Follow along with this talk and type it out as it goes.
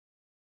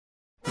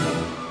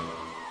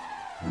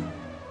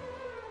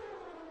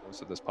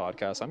most of this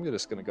podcast, I'm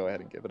just going to go ahead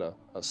and give it a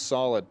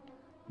solid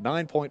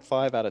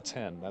 9.5 out of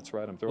 10. That's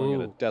right. I'm throwing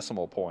in a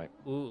decimal point.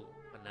 Ooh,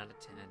 but not a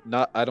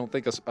 10. I don't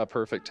think a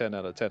perfect 10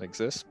 out of 10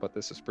 exists, but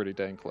this is pretty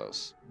dang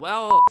close.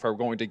 Well, if we're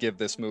going to give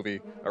this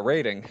movie a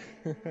rating,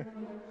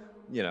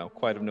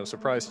 quite of no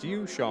surprise to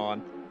you,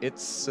 Sean,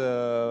 it's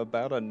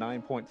about a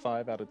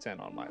 9.5 out of 10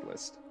 on my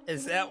list.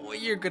 Is that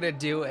what you're going to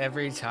do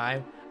every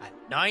time? A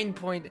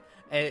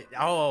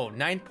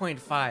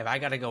 9.5. I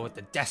got to go with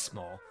the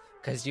decimal.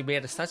 Because you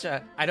made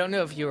I don't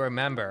know if you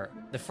remember,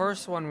 the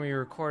first one we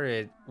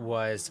recorded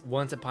was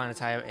Once Upon a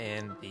Time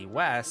in the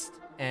West,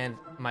 and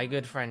my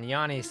good friend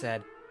Yanni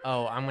said,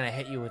 oh, I'm going to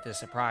hit you with a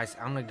surprise.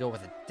 I'm going to go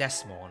with a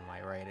decimal in my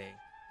rating.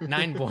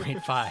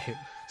 9.5.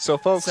 So,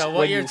 folks,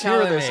 when you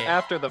hear this me,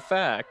 after the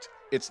fact,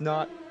 it's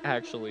not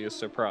actually a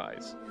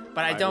surprise.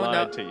 But I don't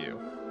lied know. to you.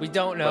 We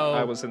don't know. But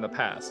I was in the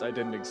past. I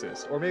didn't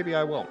exist. Or maybe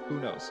I won't. Who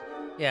knows?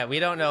 Yeah, we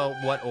don't know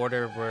what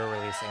order we're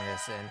releasing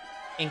this in.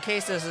 In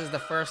case this is the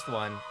first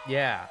one,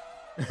 yeah.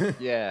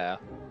 Yeah,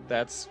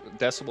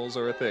 decimals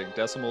are a thing.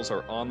 Decimals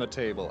are on the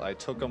table. I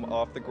took them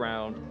off the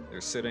ground.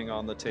 They're sitting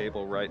on the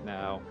table right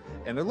now,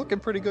 and they're looking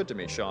pretty good to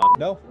me, Sean.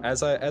 No,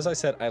 as I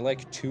said, I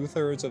like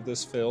 2/3 of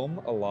this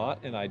film a lot,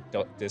 and I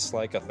don't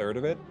dislike 1/3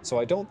 of it. So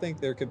I don't think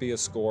there could be a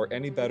score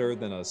any better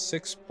than a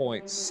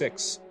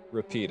 6.6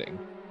 repeating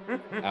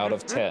out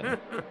of 10.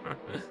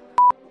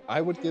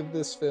 I would give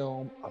this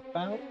film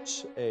about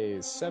a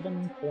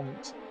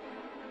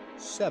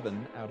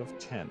 7.7 out of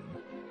 10.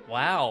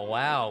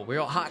 Wow.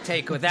 Real hot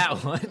take with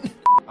that one.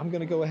 I'm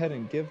going to go ahead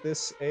and give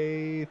this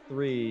a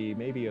 3,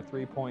 maybe a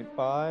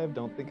 3.5.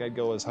 Don't think I'd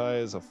go as high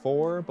as a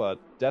 4, but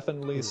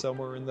definitely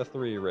somewhere in the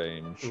 3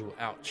 range. Ooh,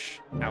 ouch.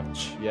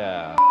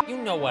 Yeah. You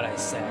know what I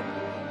said.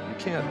 You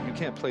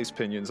can't place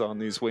pinions on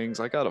these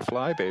wings. I gotta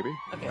fly, baby.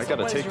 Okay, I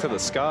gotta take to the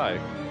sky.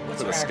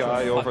 To the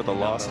sky over the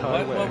lost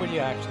highway. What would you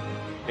actually do?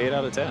 8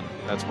 out of 10.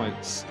 That's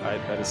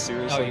that is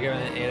seriously. Oh, you're giving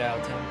it an 8 out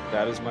of 10?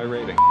 That is my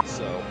rating.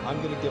 So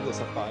I'm gonna give this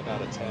a 5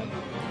 out of 10.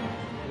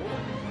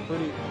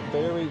 Pretty,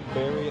 very,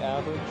 very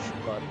average,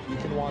 but you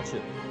can watch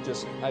it.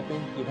 I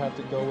think you'd have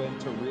to go in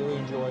to really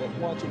enjoy it.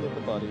 Watch it with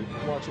a buddy.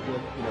 Watch it with,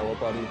 a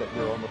buddy that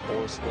you're on the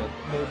force with.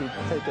 Maybe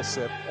take a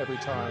sip every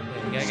time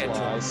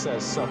Sly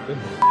says something.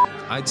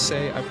 I'd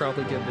say I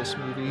probably give this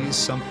movie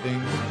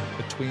something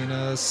between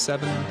a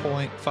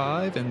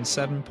 7.5 and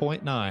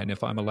 7.9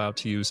 if I'm allowed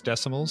to use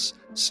decimals.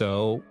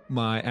 So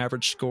my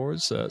average score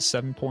is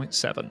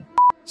 7.7.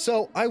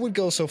 So I would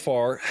go so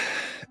far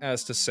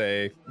as to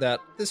say that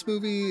this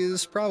movie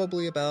is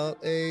probably about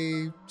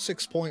a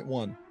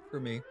 6.1 for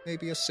me.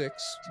 Maybe a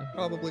 6.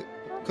 Probably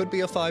could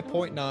be a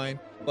 5.9.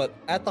 But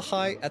at the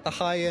high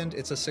end,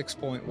 it's a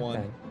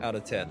 6.1 out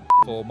of 10.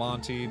 Full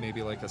Monty,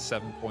 maybe like a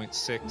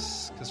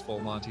 7.6, because Full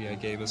Monty I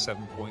gave a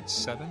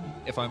 7.7.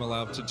 If I'm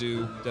allowed to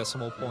do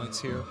decimal points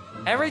here.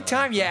 Every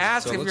time you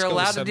ask if you're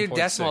allowed to do 7.6.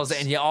 decimals,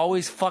 and you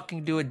always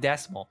fucking do a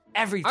decimal.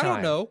 Every time. I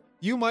don't know.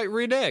 You might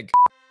renege.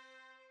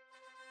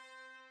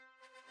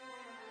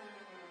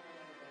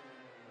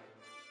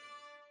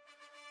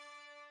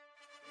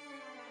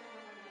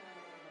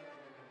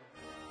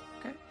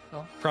 Okay,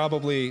 cool.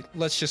 Probably,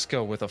 let's just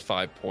go with a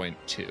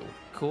 5.2.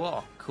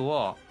 Cool.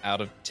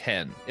 Out of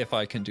 10, if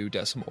I can do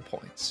decimal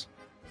points.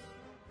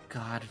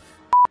 God.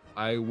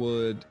 I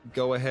would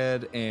go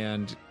ahead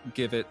and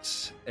give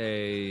it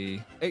a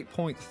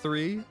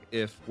 8.3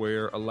 if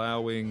we're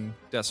allowing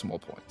decimal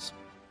points.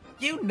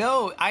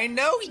 I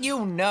know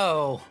you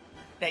know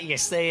that you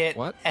say it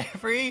What?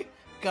 every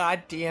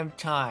goddamn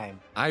time.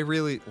 I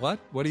really what?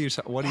 What are you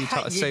say?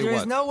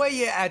 There's what? No way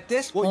you at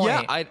this point. Well,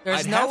 yeah, I'd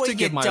have to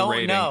give my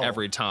rating know.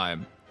 every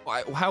time.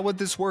 How would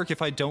this work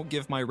if I don't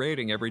give my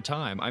rating every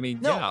time? I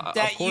mean, of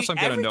course I'm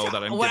going to know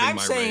that I'm what giving I'm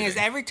my saying rating. is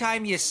every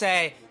time you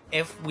say,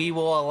 if we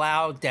will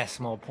allow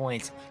decimal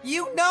points,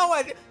 you know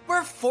it.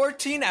 We're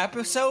 14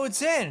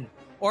 episodes in.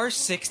 Or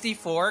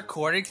 64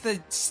 according to the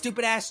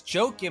stupid-ass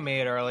joke you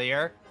made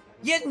earlier.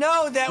 You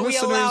know that we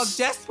allow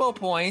decimal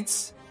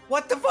points.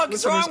 What the fuck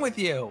is wrong with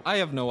you? I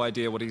have no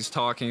idea what he's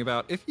talking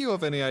about. If you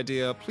have any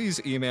idea, please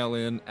email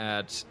in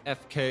at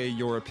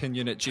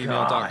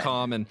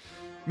fkyouropinion@gmail.com and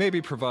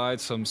maybe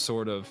provide some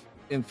sort of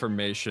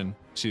information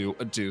to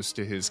adduce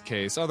to his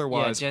case.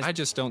 Otherwise, I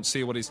just don't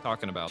see what he's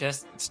talking about.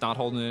 It's not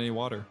holding any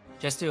water.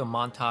 Just do a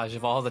montage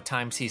of all the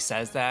times he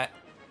says that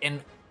in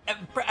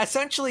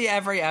essentially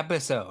every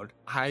episode.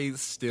 I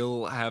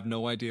still have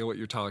no idea what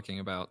you're talking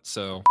about.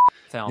 So,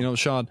 Film.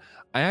 Sean,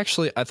 I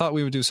thought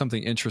we would do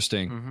something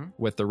interesting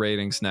with the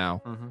ratings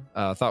now.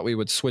 Thought we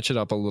would switch it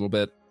up a little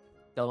bit.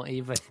 Don't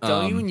even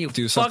you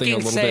do something a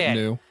little bit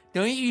new.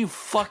 Don't you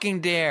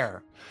fucking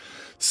dare.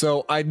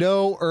 So I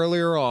know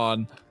earlier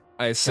on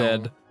I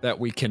said that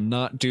we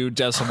cannot do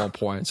decimal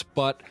points,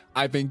 but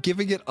I've been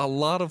giving it a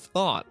lot of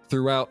thought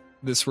throughout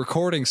this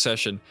recording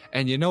session.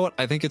 And you know what?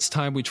 I think it's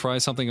time we try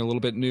something a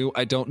little bit new.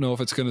 I don't know if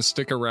it's going to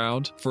stick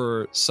around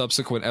for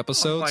subsequent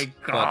episodes. Oh my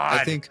God. But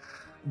I think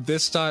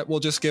this time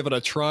we'll just give it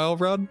a trial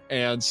run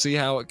and see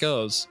how it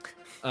goes.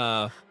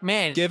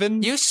 Man,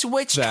 you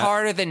switched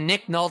harder than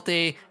Nick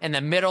Nolte in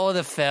the middle of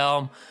the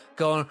film.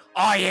 going,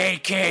 I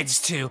hate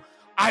kids too.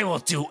 I will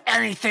do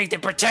anything to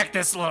protect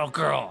this little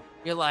girl.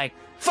 You're like,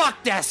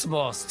 fuck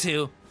decimals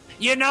too.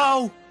 You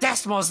know,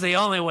 decimals the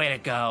only way to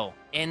go.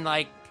 And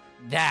like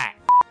that.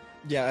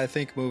 Yeah, I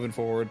think moving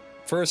forward,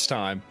 first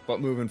time,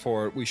 but moving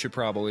forward, we should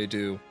probably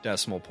do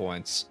decimal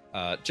points.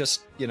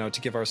 Just,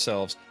 to give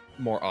ourselves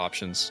more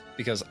options.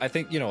 Because I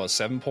think, a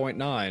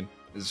 7.9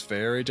 is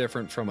very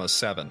different from a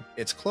 7.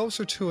 It's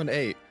closer to an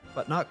 8,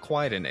 but not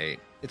quite an 8.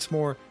 It's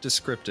more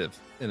descriptive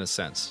in a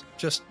sense.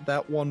 Just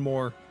that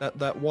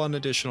one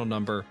additional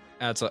number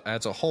adds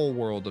a whole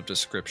world of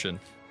description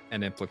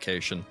and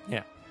implication.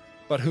 Yeah.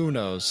 But who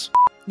knows?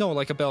 No,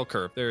 like a bell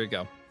curve. There you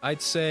go.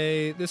 I'd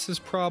say this is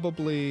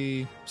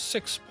probably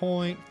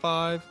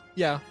 6.5.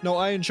 Yeah, no,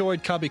 I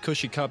enjoyed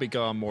Kabikushi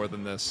Kabigam more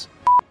than this.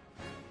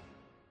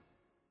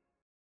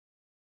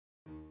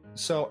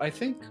 So I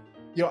think,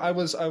 I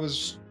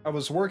was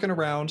working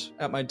around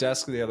at my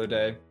desk the other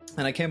day,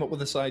 and I came up with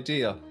this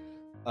idea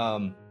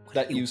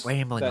that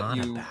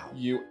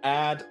you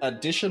add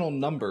additional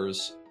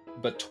numbers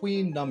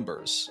between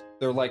numbers.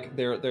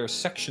 They're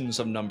sections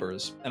of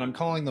numbers, and I'm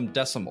calling them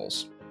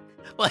decimals.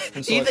 What?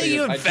 And so You think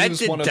you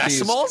invented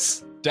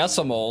decimals?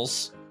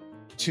 Decimals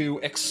to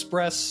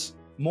express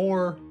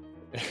more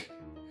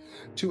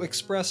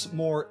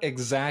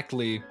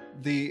exactly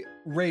the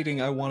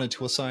rating I wanted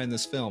to assign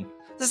this film.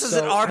 This is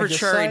an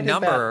arbitrary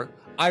number.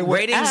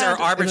 Ratings are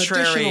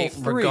arbitrary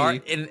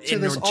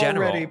in this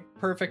general. already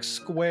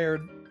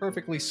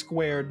perfectly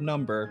squared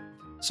number.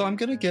 So I'm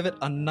going to give it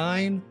a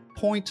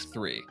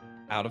 9.3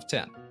 out of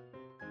 10.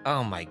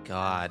 Oh my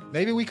god.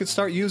 Maybe we could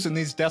start using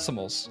these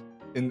decimals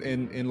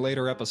in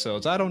later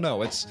episodes. I don't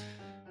know. It's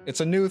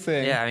a new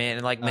thing. Yeah, I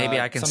mean, like maybe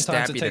I can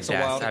sometimes stab it you takes to a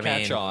death. while to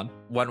catch on.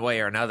 One way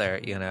or another,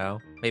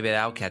 Maybe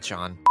that'll catch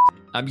on.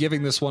 I'm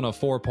giving this one a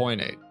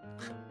 4.8.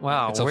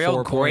 Wow, It's a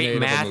real 4.8 great of a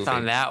math movie.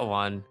 on that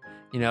one.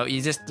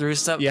 You just threw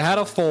some. You had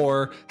a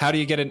 4. How do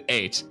you get an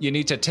 8? You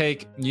need to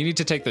take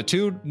the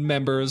two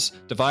members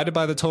divided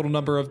by the total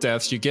number of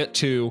deaths. You get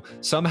 2.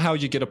 Somehow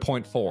you get a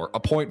 0.4. A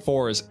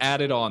 0.4 is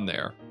added on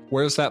there.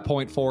 Where's that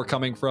 0.4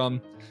 coming from?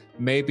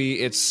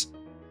 Maybe it's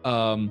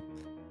yeah.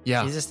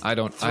 You just I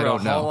don't threw a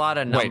know. whole lot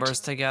of numbers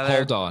together.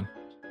 Hold on.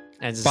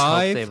 And just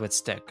 5. hope they would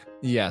stick.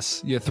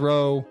 Yes, you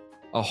throw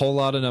a whole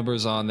lot of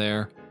numbers on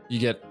there. You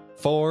get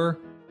 4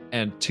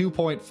 and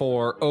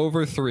 2.4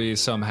 over 3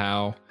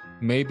 somehow.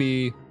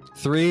 Maybe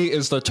 3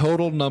 is the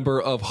total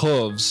number of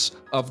hooves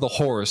of the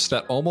horse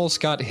that almost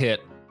got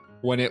hit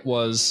when it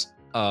was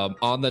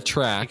on the You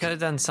track. could have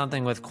done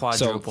something with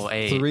quadruple So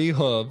 8. 3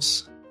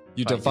 hooves.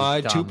 You But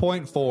divide you're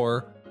dumb.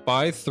 2.4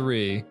 by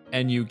 3,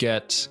 and you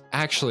get...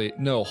 Actually,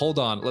 no, hold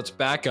on. Let's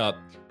back up.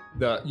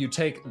 You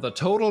take the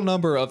total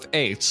number of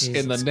 8s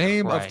in the Jesus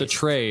name of the Christ.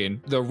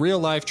 train, the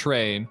real-life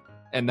train,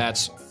 and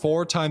that's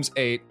 4 times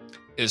 8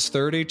 is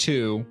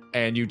 32,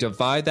 and you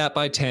divide that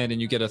by 10,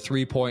 and you get a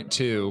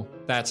 3.2.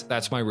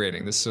 That's my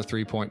rating. This is a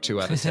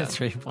 3.2 out of 10.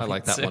 3.2. I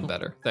like that one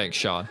better. Thanks,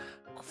 Sean.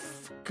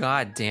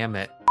 God damn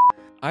it.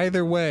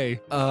 Either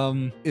way,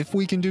 if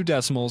we can do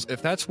decimals,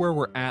 if that's where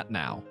we're at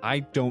now,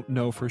 I don't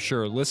know for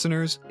sure.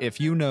 Listeners, if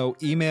you know,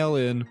 email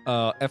in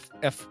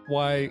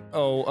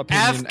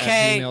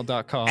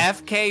FYOopinion@gmail.com.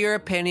 FK Your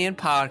Opinion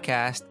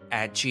Podcast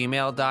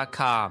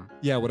 @gmail.com.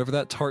 Yeah, whatever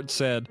that tart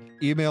said,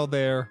 email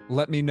there.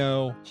 Let me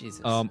know.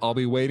 Jesus. I'll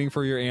be waiting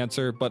for your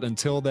answer. But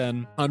until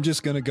then, I'm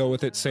just going to go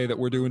with it, say that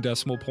we're doing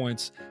decimal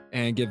points,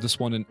 and give this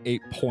one an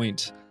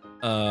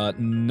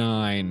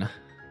 8.9.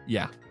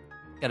 Yeah.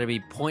 Gotta be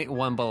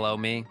 0.1 below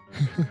me.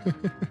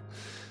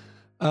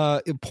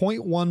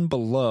 0.1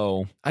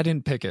 below. I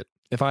didn't pick it.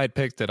 If I had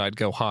picked it, I'd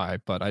go high,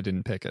 but I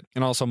didn't pick it.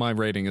 And also, my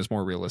rating is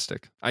more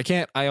realistic.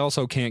 I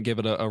also can't give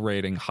it a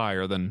rating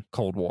higher than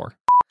Cold War.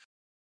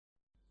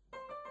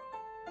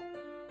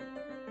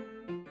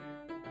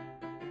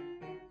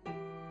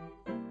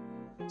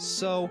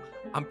 So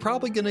I'm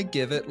probably gonna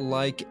give it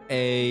like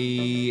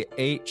a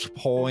 8.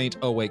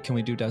 Oh wait, can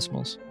we do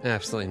decimals?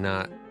 Absolutely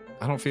not.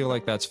 I don't feel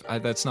like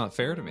that's not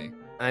fair to me.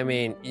 I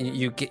mean,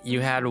 you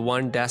had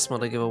one decimal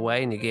to give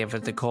away, and you gave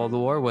it the Cold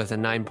War with a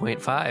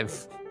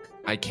 9.5.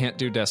 I can't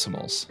do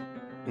decimals.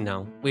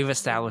 No, we've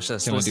established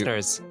this, Can I do-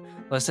 listeners.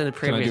 Listen to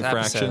Can I previous do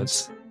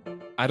episodes. fractions?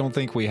 I don't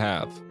think we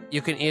have.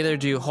 You can either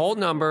do whole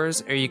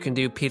numbers or you can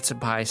do pizza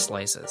pie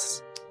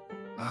slices,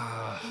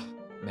 Ah,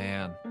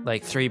 man.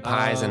 like 3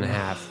 pies and a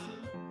half,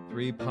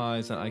 3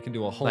 pies, and I can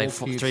do a whole like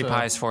pizza. 3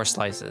 pies, 4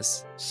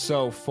 slices.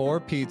 So 4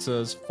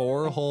 pizzas,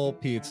 4 whole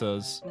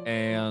pizzas,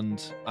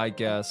 and I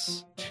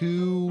guess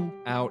 2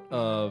 out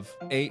of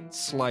 8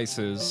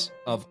 slices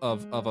of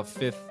a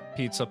 5th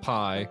pizza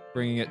pie,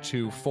 bringing it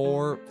to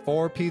 4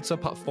 full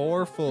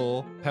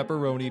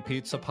pepperoni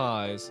pizza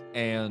pies,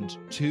 and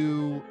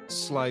 2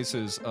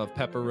 slices of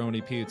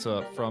pepperoni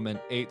pizza from an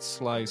 8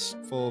 slice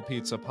full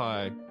pizza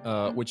pie,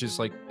 which is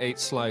like 8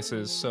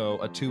 slices. So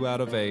a 2 out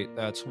of 8,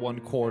 that's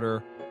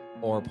 1/4.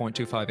 Or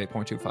 0.25,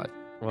 8.25.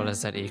 What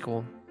does that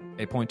equal?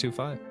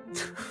 8.25.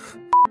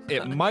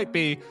 It might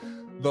be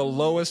the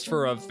lowest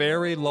for a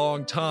very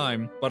long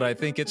time, but I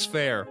think it's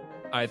fair.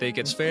 I think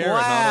it's fair.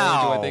 And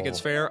not only do I think it's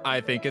fair,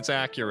 I think it's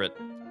accurate.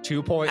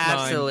 2.9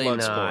 Absolutely Bloodsport.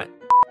 not.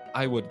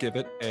 I would give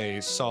it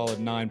a solid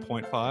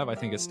 9.5. I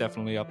think it's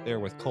definitely up there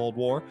with Cold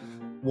War.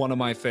 One of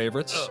my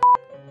favorites.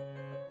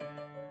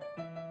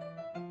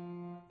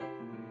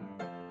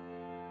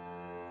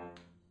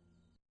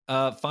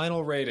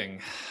 Final rating.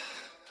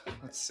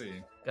 Let's see.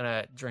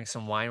 Gonna drink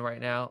some wine right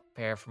now.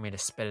 Prepare for me to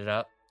spit it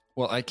up.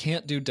 Well, I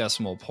can't do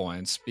decimal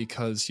points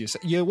because you say,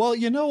 yeah, well,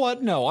 you know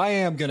what? No, I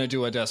am going to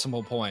do a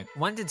decimal point.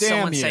 When did Damn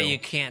someone say you. you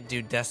can't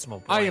do decimal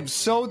points? I am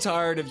so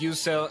tired of you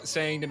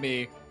saying to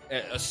me,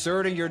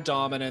 asserting your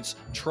dominance,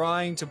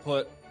 trying to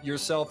put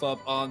yourself up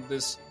on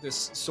this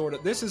sort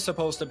of, this is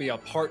supposed to be a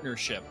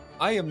partnership.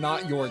 I am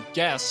not your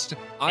guest.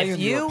 I am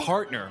your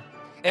partner.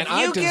 If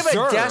and you I give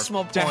a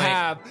decimal to point,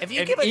 have if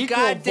you an give a equal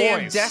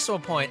goddamn voice decimal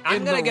point,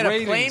 I'm in gonna the get a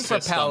rating plane system.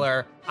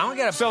 propeller. I'm gonna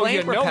get a So plane you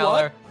know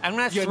propeller. what? I'm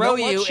gonna You throw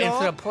know what, you Sean?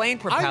 into the plane I'm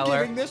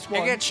propeller. giving this You're one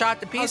gonna get shot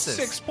to pieces.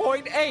 A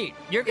 6.8.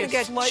 You're gonna It's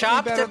get slightly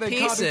chopped better to than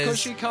pieces.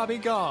 Kabi Kushi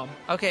Kabi Gum.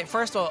 Okay,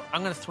 first of all,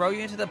 I'm gonna throw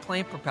you into the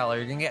plane propeller.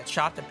 You're gonna get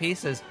chopped to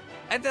pieces,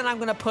 and then I'm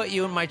gonna put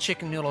you in my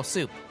chicken noodle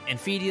soup and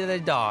feed you to the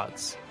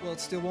dogs. Well, it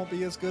still won't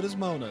be as good as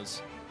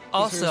Mona's.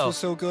 'Cause hers Also, was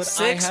so good,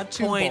 I had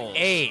 2 bowls.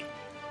 6.8.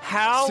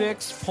 How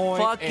 6.8.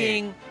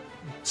 fucking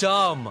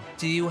dumb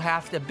do you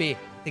have to be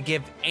to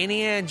give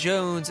Indiana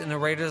Jones and the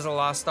Raiders of the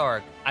Lost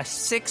Ark a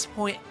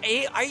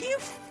 6.8? Are you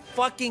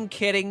fucking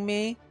kidding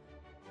me?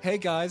 Hey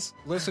guys,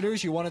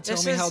 listeners, you want to tell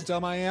This me is- how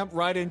dumb I am?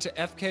 Write into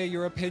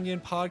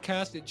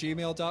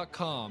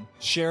fkyouropinionpodcast@gmail.com.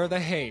 Share the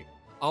hate.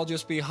 I'll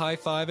just be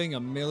high-fiving a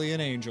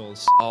million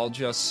angels. I'll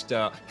just,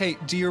 hey,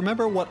 do you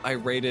remember what I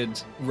rated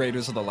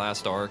Raiders of the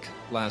Last Ark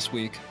last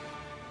week?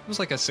 It was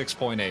like a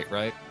 6.8,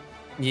 right?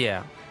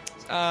 Yeah.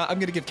 I'm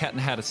going to give Cat in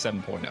the Hat a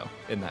 7.0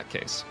 in that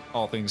case,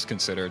 all things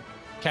considered.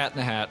 Cat in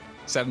the Hat,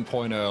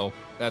 7.0.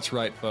 That's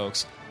right,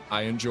 folks.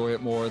 I enjoy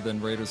it more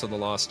than Raiders of the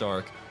Lost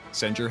Ark.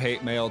 Send your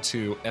hate mail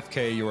to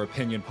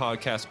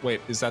fkyouropinionpodcast. Wait,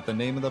 is that the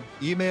name of the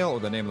email or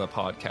the name of the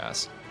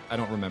podcast? I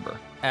don't remember.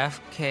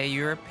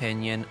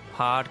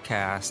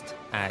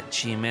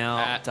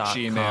 fkyouropinionpodcast@gmail.com.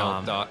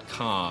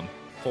 gmail.com.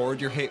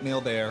 Forward your hate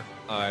mail there.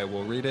 I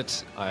will read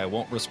it. I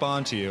won't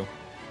respond to you.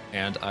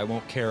 And I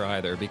won't care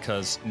either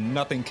because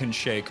nothing can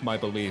shake my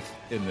belief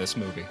in this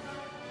movie.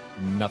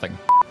 Nothing.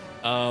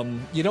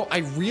 You know, I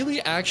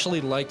really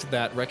actually liked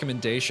that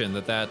recommendation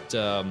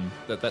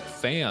that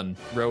fan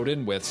wrote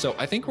in with. So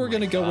I think we're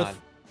gonna go with.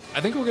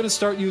 I think we're gonna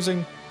start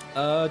using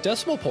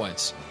decimal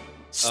points.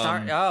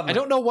 I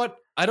don't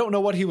know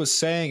what he was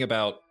saying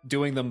about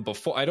doing them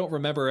before. I don't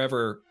remember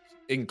ever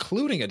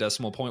including a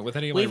decimal point with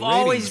any of my We've ratings,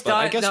 always but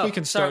done. I guess we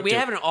can start. We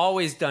haven't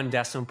always done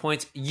decimal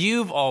points.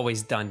 You've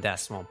always done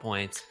decimal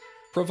points.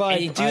 Provide.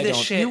 And you do this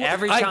shit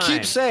every time. I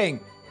keep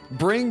saying,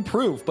 bring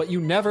proof, but you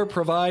never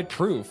provide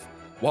proof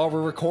while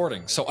we're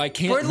recording. So I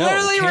can't. We're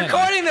literally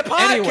recording the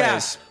podcast.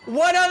 Anyways,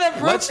 what other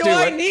proof let's do do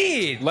I it.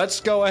 need? Let's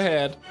go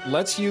ahead.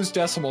 Let's use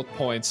decimal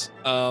points.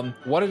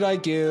 What did I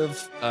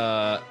give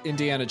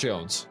Indiana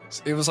Jones?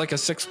 It was like a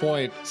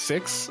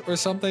 6.6 or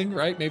something,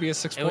 right? Maybe a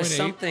 6.8. It was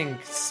something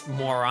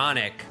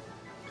moronic.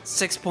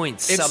 6 point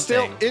It's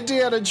something. still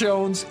Indiana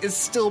Jones is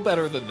still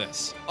better than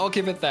this. I'll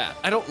give it that.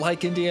 I don't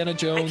like Indiana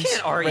Jones. I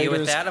can't argue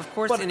with Raiders, that. Of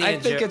course, but Indiana I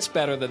think Jo- it's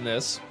better than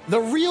this. The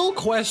real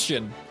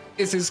question is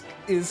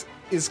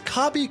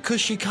Kabi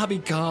Kushi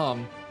Kabi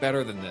Gam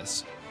better than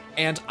this?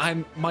 And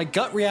my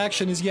gut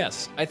reaction is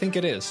yes. I think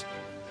it is.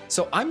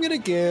 So I'm gonna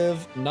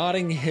give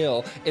Notting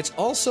Hill. It's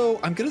also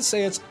I'm gonna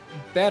say it's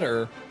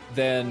better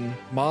than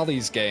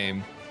Molly's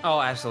Game. Oh,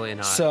 absolutely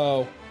not.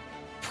 So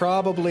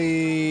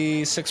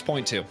probably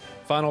 6.2.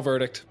 Final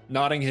verdict,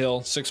 Notting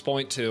Hill,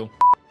 6.2.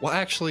 Well,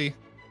 actually,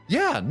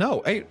 yeah,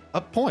 no, 8,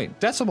 a point.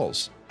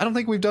 Decimals. I don't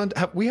think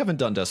we haven't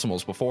done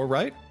decimals before,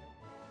 right?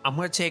 I'm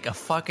gonna take a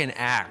fucking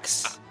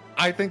axe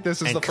I think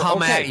this is and the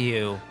come at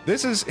you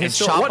This is and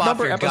chop what off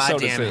number your episode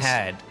is goddamn this?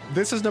 head.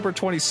 This is number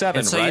 27,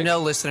 And so right? you know,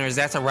 listeners,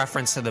 that's a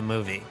reference to the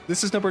movie.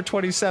 This is number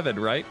 27,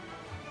 right?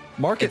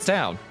 Mark it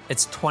down.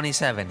 It's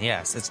 27.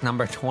 Yes, it's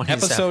number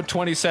 27. Episode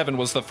 27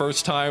 was the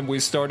first time we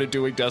started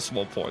doing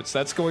decimal points.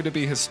 That's going to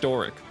be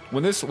historic.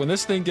 When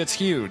this thing gets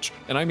huge,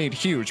 and I mean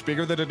huge,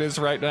 bigger than it is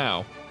right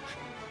now.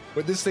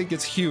 When this thing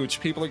gets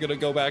huge, people are going to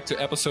go back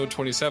to episode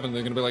 27.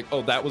 They're going to be like,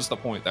 "Oh, that was the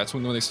point. That's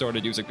when they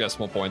started using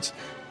decimal points."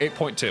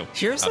 8.2.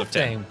 Here's out the of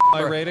 10. thing. My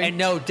rating. And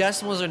no,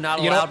 decimals are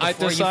not You know, allowed I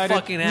before decided. you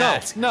fucking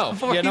ask. No.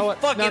 Before You know what?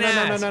 fucking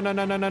ask.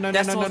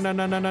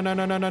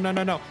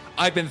 No.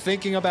 I've been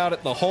thinking about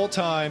it the whole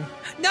time.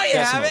 No, you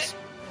haven't.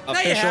 No, you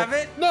Official.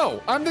 haven't.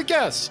 No, I'm the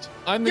guest.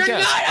 I'm the You're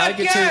guest. not a I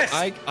get guest.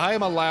 to. I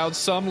am allowed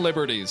some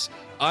liberties.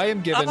 I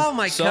am given Oh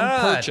my some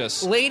god!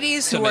 purchase.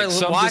 Ladies to who make are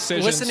some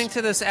decisions listening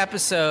to this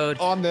episode,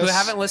 on who this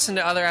haven't listened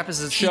to other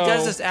episodes, show. he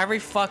does this every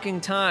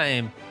fucking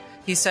time.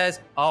 He says,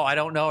 "Oh, I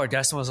don't know, or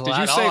decimals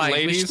allowed." you say We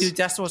ladies? should do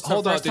decimals for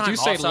Hold the on, first did time. you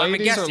say Also, I'm a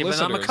ladies guest, or even though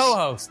I'm a listeners?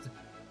 co-host.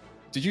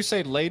 Did you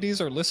say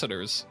ladies or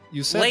listeners?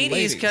 You said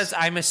Ladies, because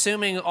I'm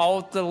assuming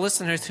all the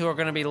listeners who are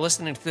going to be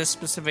listening to this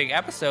specific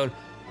episode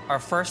our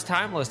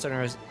first-time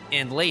listeners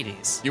and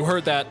ladies. You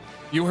heard that.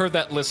 You heard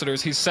that,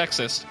 listeners. He's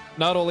sexist.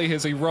 Not only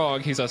is he wrong,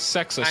 he's a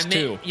sexist,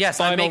 too. Yes,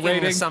 Final I'm making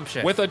rating an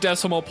assumption. with a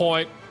decimal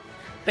point.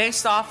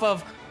 Based off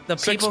of the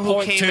people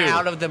who came 6.2.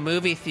 out of the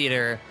movie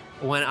theater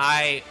when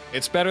I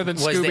It's better than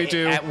was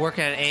Scooby-Doo. at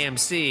working at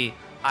AMC,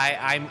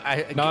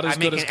 Not as I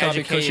good make as an Kabi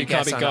educated Kushi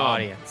guess Kabi on the Gone.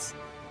 audience.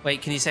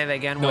 Wait, can you say that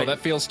again? No, What- that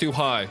feels too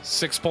high.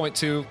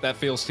 6.2, that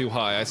feels too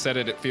high. I said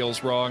it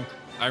feels wrong.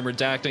 I'm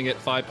redacting it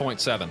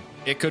 5.7.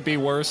 It could be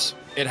worse.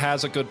 It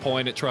has a good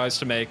point it tries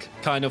to make.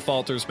 Kind of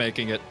falters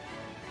making it.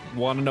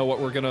 Want to know what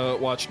we're going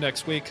to watch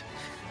next week?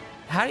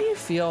 How do you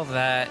feel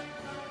that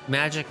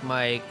Magic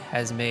Mike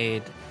has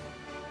made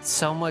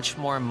so much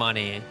more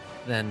money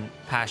than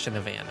Passion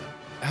of Anna?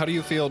 How do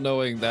you feel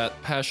knowing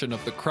that Passion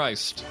of the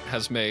Christ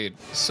has made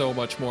so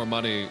much more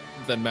money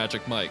than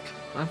Magic Mike?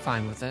 I'm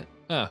fine with it.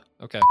 Ah,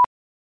 okay.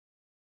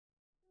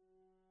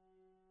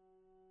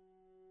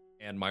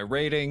 And my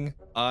rating,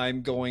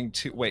 I'm going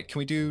to... Wait, can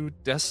we do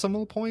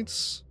decimal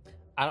points?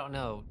 I don't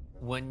know.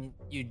 When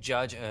you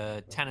judge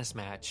a tennis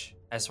match,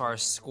 as far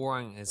as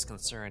scoring is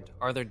concerned,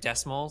 are there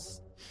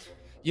decimals?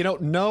 You know,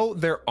 no,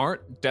 there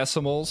aren't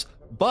decimals,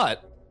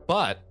 but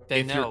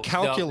Then if you're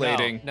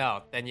calculating...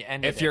 No, then you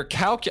end If you're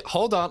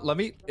hold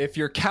on, if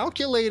you're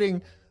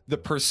calculating the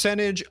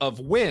percentage of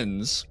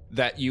wins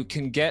that you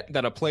can get,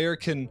 that a player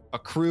can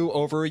accrue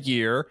over a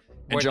year,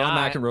 and We're John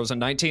not. McEnroe's in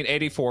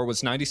 1984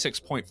 was We're not doing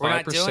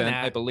 96.5%.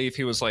 that. I believe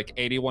he was like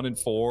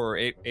 81-4 or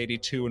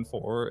 82-4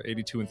 or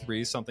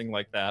 82-3, something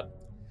like that.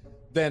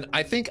 Then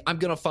I think I'm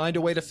gonna find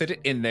a way to fit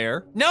it in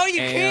there. No,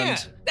 you And,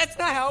 can't. That's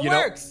not how it you know,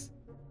 works.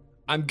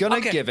 I'm gonna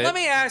Okay, give it. let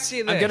me ask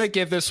you this. I'm gonna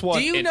give this one.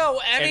 Do you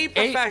know any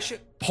profession?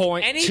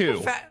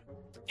 8.2.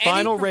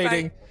 Final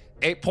rating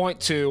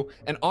 8.2.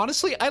 And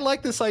honestly, I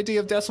like this idea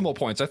of decimal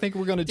points. I think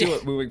we're going to do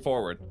it moving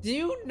forward. Do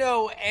you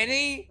know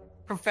any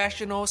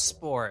professional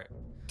sport?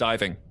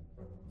 Diving.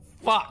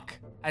 Fuck.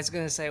 I was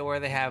gonna say where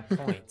they have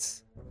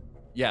points,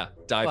 Yeah,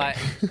 diving.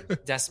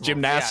 but decimals.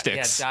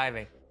 Gymnastics. Yeah,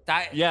 diving.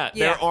 Yeah,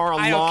 there are a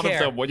I don't lot of care.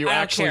 them when you I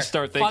don't actually care.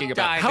 start Fuck thinking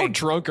about how diving.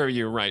 drunk are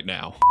you right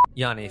now?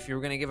 Yanni, if you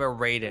were gonna give a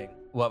rating,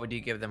 what would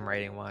you give them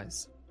rating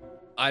wise?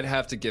 I'd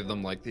have to give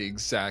them like the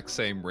exact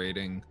same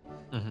rating.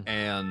 Mhm.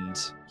 And,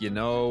 you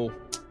know,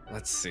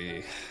 let's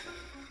see.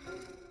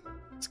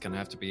 It's gonna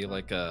have to be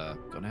like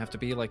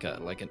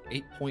an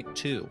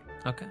 8.2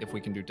 Okay. if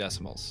we can do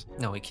decimals.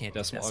 No, we can't. do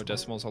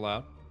Decimals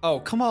allowed? Oh,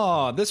 come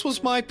on. This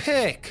was my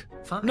pick.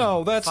 Fine.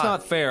 No, that's Fine.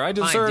 not fair. I Fine,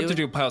 deserve do to it-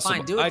 do decimal.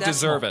 fine, do a I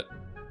deserve it.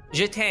 decimal.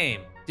 Je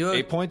t'aime. Do a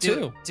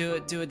 8.2.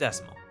 Do a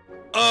decimal.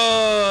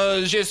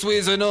 Oh, je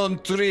suis un homme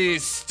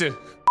triste.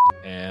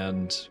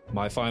 And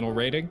my final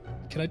rating?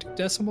 Can I do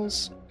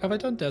decimals? Have I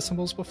done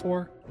decimals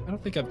before? I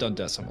don't think I've done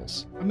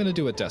decimals. I'm going to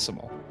do a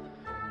decimal.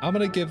 I'm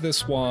going to give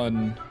this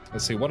one...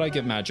 Let's see, what do I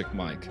give Magic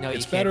Mike? No, It's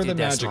you can't better do than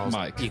decimals.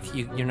 Magic Mike.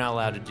 You're not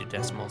allowed to do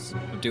decimals.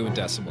 I'm doing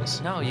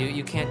decimals. No,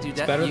 you can't do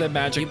decimals. better than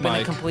Magic You've been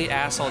Mike. a complete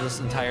asshole this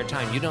entire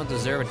time. You don't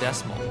deserve a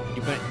decimal.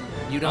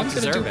 You don't I'm gonna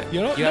deserve do- it.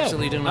 You know, you no,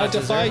 absolutely do not I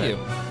defy deserve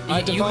you. it.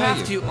 I defy you have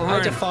you. to earn. I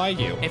defy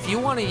you. If you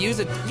want to use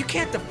it, you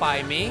can't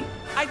defy me.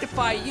 I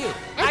defy you.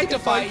 I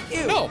defy defy-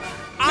 you. No,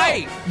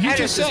 I you edit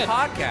just this said-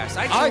 podcast.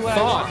 I do what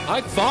I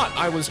want. thought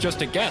I was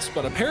just a guest,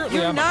 but apparently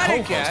You're I'm not a a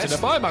co-host. guest. And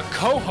if I'm a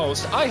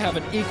co-host, I have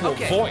an equal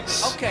Okay.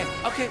 voice. Okay.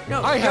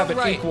 No, I have you're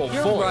an right. equal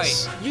You're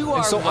voice. Right. You And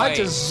are so I right.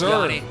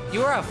 deserve- Yanni.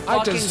 You are a I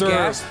fucking deserve-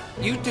 guest.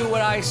 You do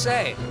what I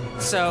say.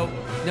 So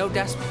no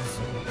decimals.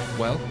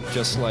 Well,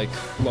 just like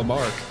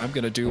Lamarck, I'm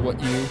going to do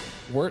what you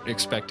weren't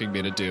expecting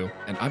me to do,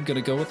 and I'm going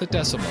to go with a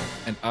decimal,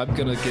 and I'm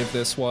going to give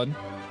this one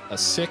a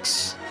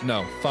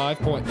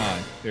 5.9.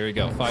 There you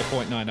go,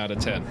 5.9 out of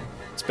 10.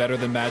 It's better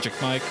than Magic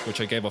Mike,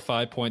 which I gave a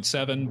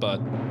 5.7, but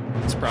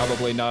it's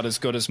probably not as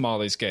good as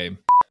Molly's game.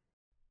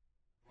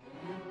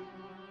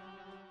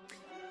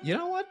 You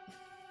know what?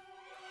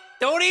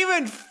 Don't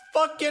even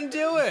fucking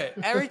do it.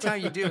 Every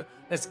time you do,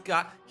 it's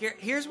got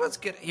here's what's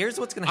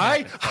gonna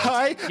happen.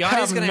 I Yanni's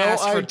have gonna no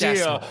ask for idea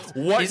decimals.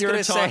 what He's you're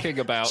gonna say, talking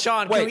about.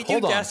 Sean, Wait, can we do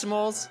hold on.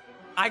 decimals?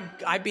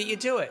 I beat you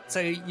to it. So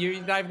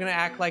you're not even gonna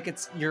act like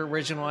it's your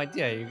original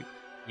idea.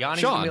 Yanni's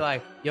Sean. gonna be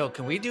like, yo,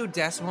 can we do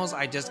decimals?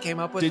 I just came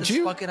up with Did this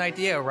you? fucking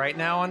idea right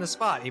now on the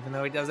spot, even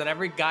though he does it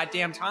every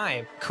goddamn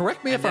time.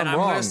 Correct me And if then I'm I'm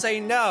wrong. gonna say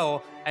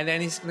no, and then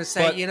he's gonna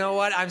say, But- you know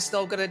what? I'm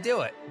still gonna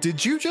do it.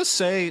 Did you just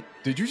say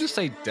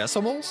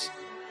decimals?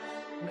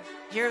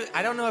 Here,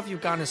 I don't know if you've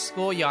gone to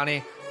school,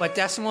 Yanni, but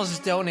decimals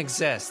don't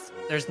exist.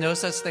 There's no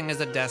such thing as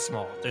a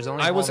decimal. There's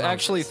only. I was whole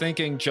actually numbers.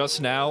 thinking just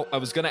now, I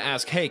was going to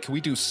ask, hey, can we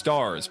do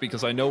stars?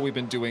 Because I know we've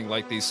been doing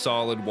like these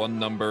solid one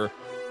number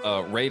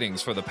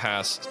ratings for the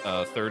past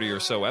 30 or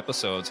so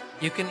episodes.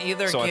 You can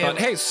either So give. I thought,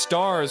 hey,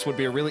 stars would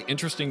be a really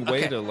interesting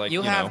way okay, to like, you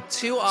you have know,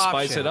 two options.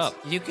 spice it up.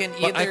 You can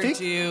But I either think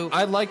do,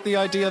 I like the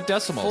idea of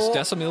decimals. whole-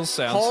 Decimals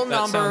whole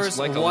sounds numbers,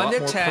 like a 1 lot to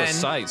more 10,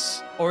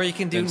 precise. or you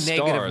can do than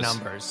negative stars.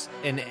 numbers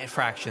in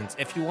fractions.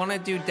 If you want to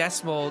do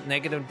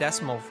negative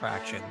decimal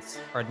fractions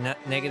or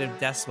negative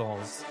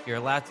decimals, you're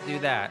allowed to do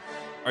that.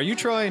 Are you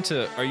trying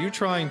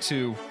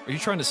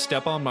to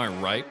step on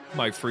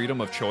my freedom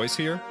of choice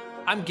here?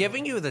 I'm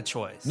giving you the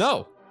choice.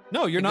 No.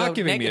 No, you're to not go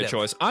giving me a negative.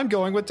 choice. I'm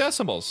going with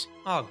decimals.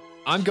 Oh,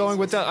 I'm going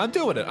with that. I'm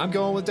doing it. I'm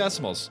going with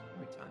decimals.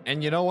 every time.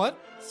 And you know what?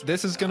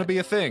 This is going to be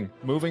a thing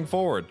moving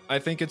forward. I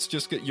think it's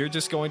just you're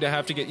just going to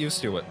have to get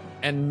used to it.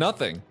 And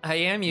nothing I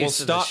am will used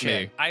to stop this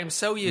shit. me. I am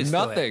so used to it.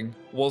 Nothing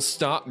will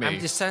stop me I'm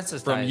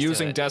desensitized from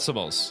using to it.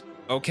 decimals.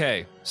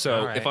 Okay, so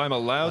All right. if I'm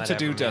allowed to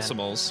do Whatever, man.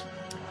 decimals,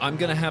 I'm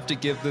going to have to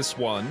give this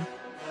one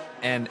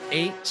an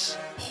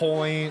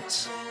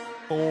 8.45.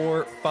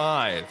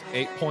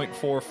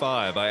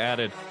 8.45. I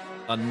added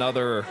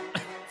another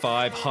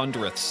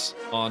 5/100ths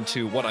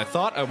onto what I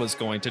thought I was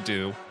going to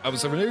do. I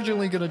was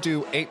originally going to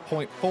do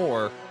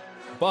 8.4,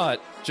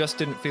 but just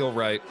didn't feel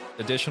right.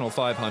 Additional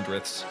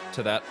 5/100ths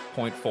to that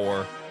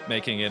 0.4,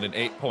 making it an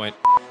 8 point.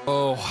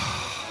 Oh,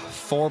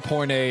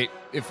 4.8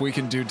 if we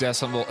can do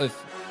decimal. If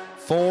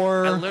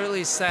 4. I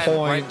literally said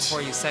right point-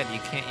 before you said you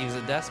can't use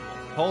a decimal.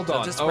 Hold So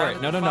on. just All round right.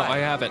 it No, to no, no. 5. I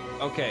have it.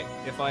 Okay.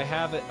 If I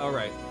have it. All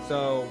right.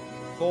 So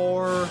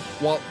 4.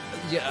 Well,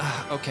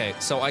 yeah. Okay.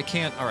 So I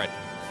can't. All right.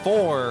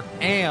 4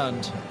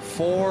 and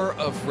 4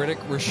 of Riddick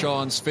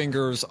Rashawn's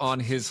fingers on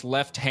his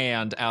left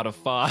hand out of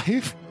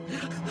 5.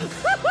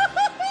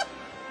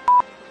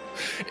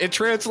 It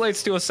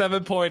translates to a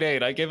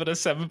 7.8. I give it a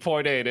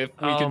 7.8 if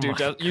we Oh can do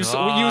my you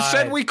God.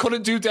 said we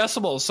couldn't do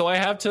decimals, so I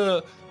have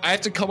to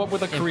come up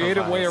with a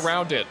creative way Improvise.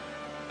 around it.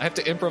 I have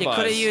to improvise. You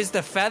could have used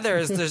the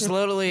feathers. There's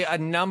literally a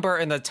number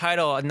in the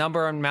title, a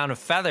number amount of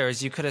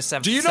feathers. You could have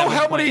said. Do you know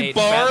how many 7.8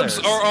 barbs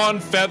feathers. are on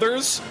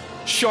feathers?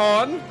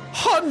 Sean,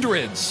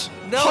 hundreds.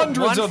 No, Hundreds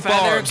one of feather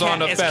barbs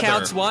on a it feather.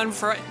 counts one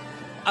for.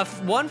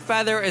 One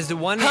feather is the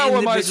one How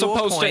am I individual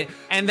supposed to- point,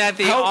 and that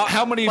the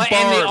How many but-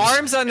 and the barbs?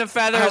 arms on the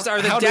feathers are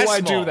the How do decimal.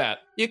 I do that?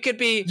 You could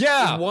be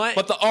Yeah, one.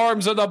 but the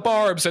arms are the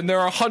barbs, and there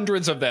are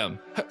hundreds of them.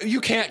 You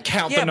can't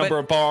count Yeah, the number but-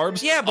 of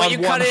barbs yeah, but on you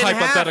one cut it in half,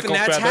 hypothetical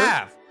and that's feather.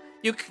 half.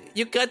 You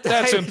cut the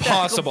That's hypothetical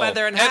impossible.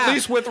 feather in At half.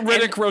 least with And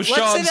Riddick let's say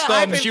Rashawn's the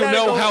thumbs, you know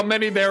hypothetical- how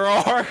many there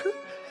are.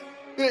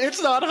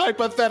 It's not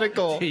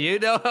hypothetical. Do you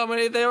know how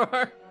many there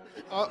are?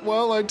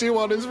 Well, I do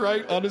on his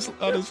right, on his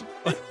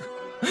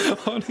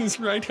on his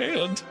right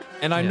hand.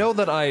 And I Yeah. know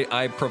that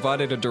I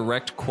provided a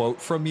direct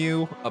quote from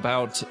you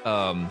about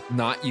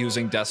not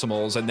using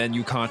decimals, and then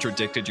you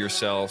contradicted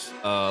yourself,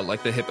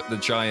 like the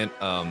giant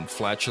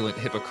flatulent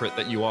hypocrite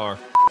that you are.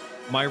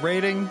 My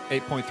rating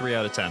 8.3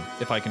 out of 10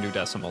 if I can do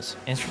decimals.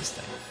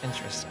 Interesting.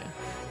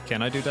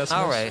 Can I do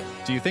decimals? All right.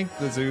 Do you think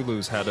the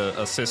Zulus had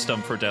a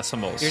system for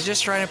decimals? You're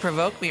just trying to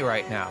provoke me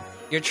right now.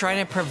 You're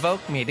trying to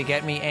provoke me to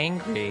get me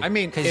angry. I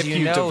mean, because if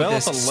you know develop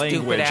this a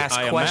language, stupid-ass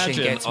I question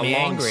imagine gets me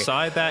angry.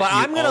 alongside that, But you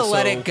I'm gonna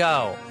let also it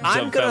go.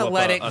 I'm gonna develop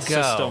let it a go.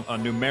 system, a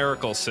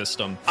numerical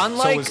system.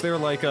 Unlike so is there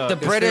like a the is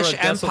there British a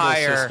decimal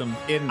Empire, system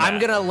in I'm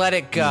that gonna let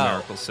it go.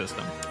 numerical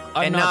system?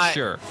 I'm And not not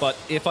sure, but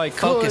if I could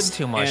Focus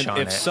too much and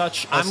on if it.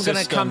 such a I'm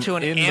gonna come system to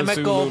an in the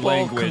Zulu amicable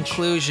language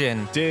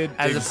conclusion did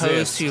as opposed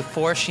exist, to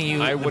forcing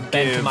you I to would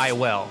bend to give my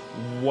will.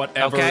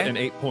 whatever Okay? an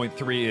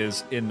 8.3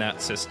 is in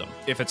that system,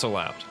 if it's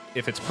allowed,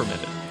 if it's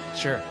permitted.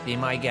 Sure, be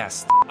my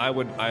guest. I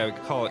would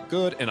call it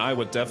good, and I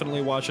would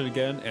definitely watch it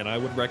again, and I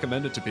would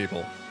recommend it to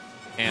people.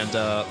 And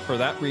for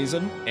that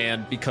reason,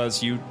 and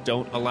because you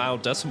don't allow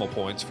decimal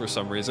points for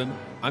some reason,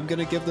 I'm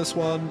gonna give this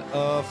one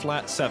a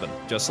flat 7,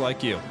 just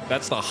like you.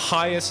 That's the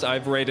highest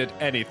I've rated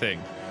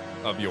anything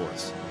of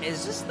yours.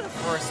 Is this the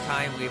first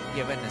time we've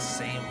given the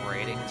same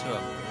rating to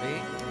a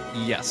movie?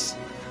 Yes.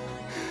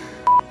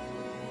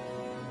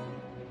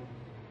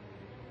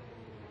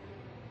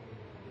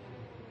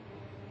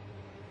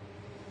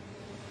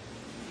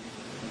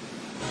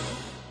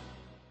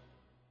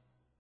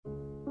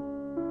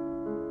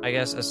 I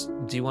guess,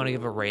 do you want to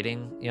give a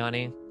rating,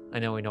 Yanni? I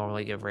know we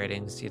normally give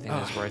ratings. Do you think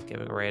it's worth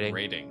giving a rating?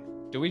 Rating.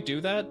 Do we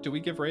do that? Do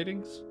we give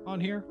ratings on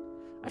here?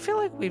 I feel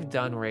like we've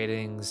done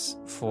ratings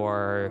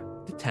for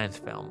the 10th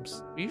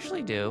films. We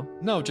usually do.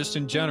 No, just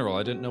in general.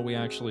 I didn't know we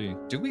actually...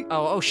 Do we?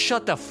 Oh,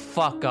 shut the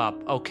fuck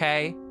up,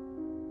 okay?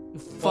 You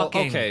Well,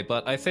 fucking okay,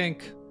 but I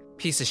think...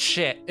 piece of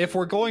shit. if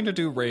we're going to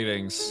do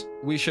ratings,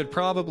 we should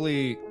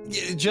probably,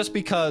 just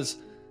because,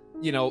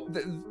 you know,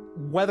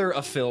 whether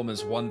a film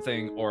is one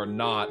thing or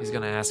not, He's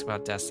gonna ask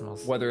about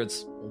decimals. whether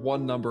it's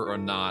one number or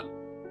not,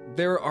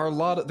 there's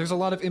a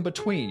lot of in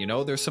between. You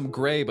know, there's some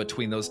gray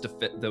between those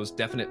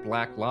definite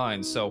black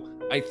lines. So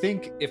I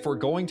think if we're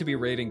going to be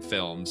rating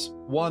films,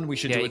 one, we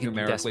should Yeah, do you it can do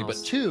numerically, but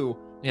decimals. two,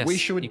 Yes, we you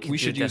should can do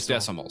use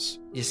decimal. decimals.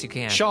 Yes, you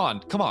can.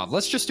 Sean, come on,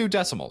 let's just do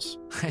decimals.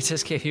 I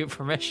just gave you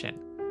permission.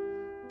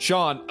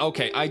 Sean,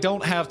 okay, I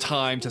don't have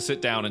time to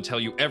sit down and tell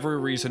you every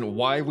reason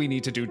why we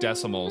need to do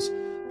decimals,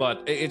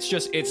 but it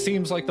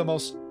seems like the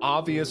most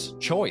obvious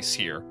choice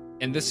here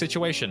in this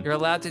situation. You're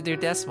allowed to do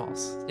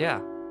decimals.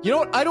 Yeah. You know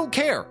what? I don't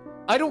care.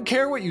 I don't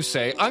care what you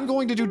say. I'm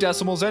going to do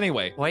decimals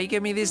anyway. Why you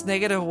give me these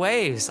negative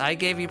waves? I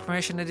gave you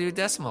permission to do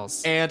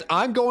decimals. And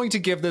I'm going to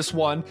give this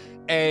one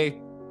a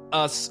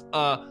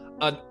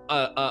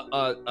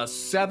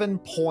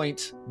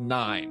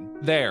 7.9.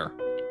 There.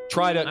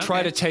 Try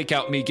to take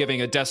out me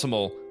giving a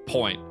decimal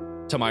point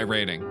to my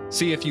rating.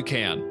 See if you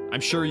can.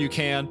 I'm sure you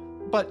can,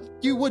 but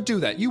you would do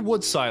that. You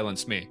would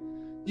silence me.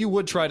 you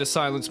would try to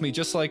silence me,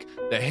 just like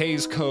the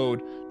Hays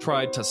Code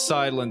tried to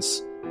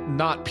silence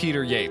not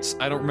Peter Yates.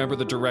 I don't remember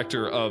the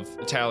director of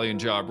Italian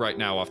Job right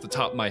now off the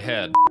top of my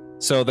head.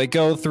 So they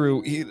go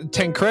through,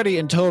 Tancredi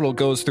in total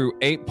goes through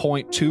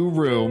 8.2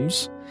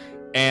 rooms,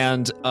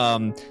 and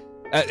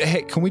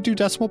hey, can we do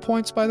decimal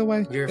points, by the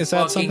way? Is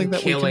that something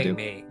that we can do?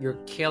 Me. You're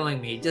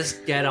killing me.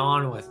 Just get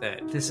on with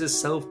it. This is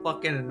so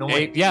fucking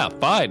annoying. Yeah,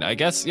 fine. I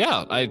guess,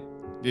 yeah.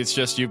 It's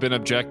just you've been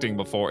objecting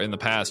before in the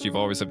past. You've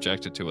always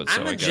objected to it.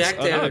 So I guess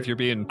if you're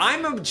being,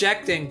 I'm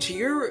objecting to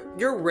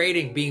your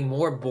rating being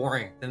more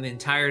boring than the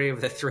entirety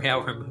of the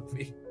 3-hour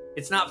movie.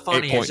 It's not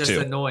funny. It's just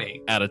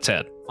annoying. Out of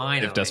 10.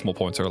 Finally. If decimal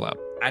points are allowed.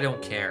 I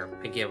don't care.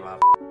 I give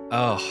up.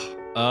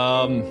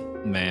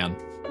 Oh, man.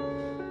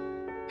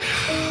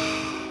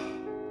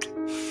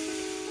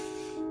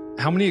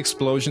 How many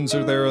explosions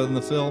are there in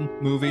the film,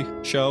 movie,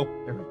 show?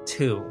 There are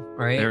 2,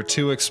 right? There are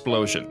 2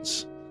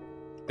 explosions.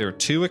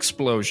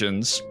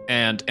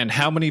 And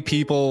how many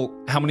people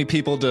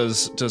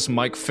does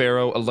Mike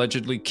Farrow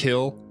allegedly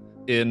kill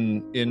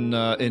in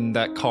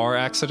that car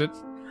accident?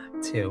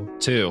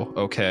 2.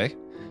 Okay.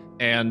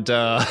 And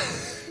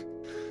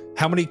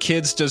how many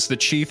kids does the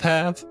chief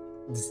have?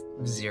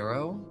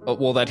 0. Oh,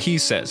 well, that he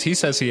says. He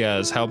says he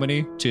has how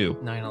many? 2.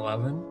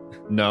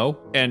 9/11. No.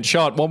 And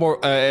Sean, one more,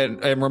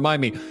 and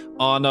remind me,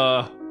 on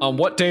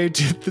what day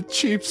did the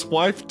chief's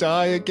wife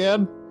die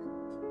again?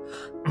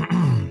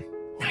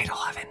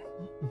 9/11.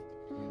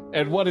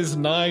 And what is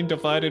 9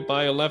 divided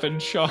by 11,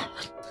 Sean?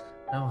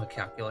 Oh, a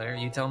calculator.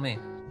 You tell me.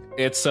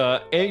 It's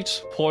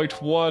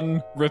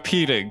 8.1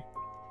 repeating.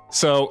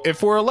 So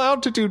if we're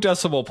allowed to do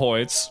decimal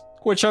points,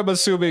 which I'm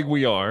assuming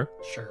we are,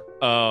 sure.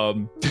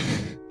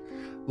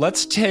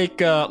 Let's take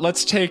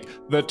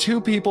the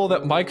 2 people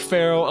that Mike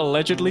Farrow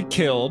allegedly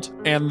killed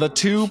and the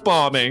 2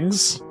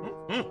 bombings,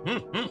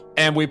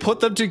 and we put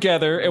them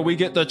together, and we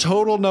get the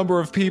total number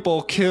of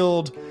people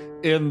killed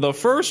in the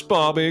first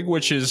bombing,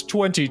 which is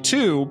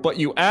 22. But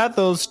you add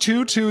those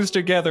 2 2s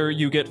together,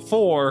 you get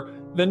 4.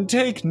 Then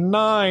take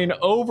 9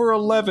 over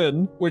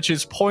 11, which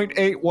is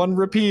 0.81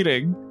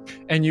 repeating,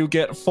 and you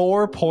get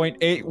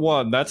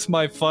 4.81. That's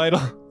my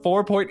final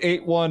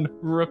 4.81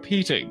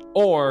 repeating,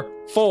 or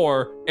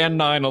 4 and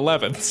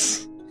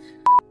 9/11ths.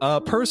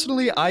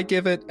 Personally, I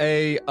give it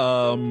a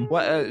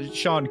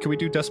Sean, can we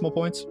do decimal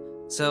points?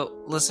 So,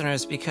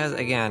 listeners, because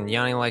again,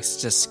 Yanni likes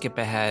to just skip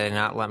ahead and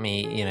not let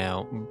me,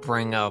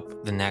 bring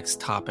up the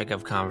next topic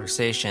of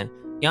conversation.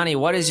 Yanni,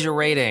 what is your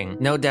rating?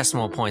 No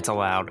decimal points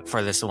allowed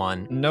for this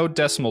one. No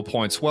decimal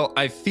points. Well,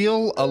 I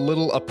feel a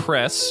little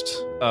oppressed,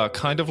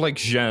 kind of like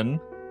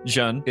Jean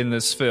in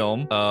this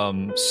film.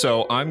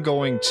 So I'm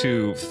going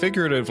to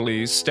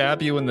figuratively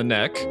stab you in the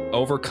neck,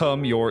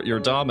 overcome your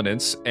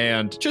dominance,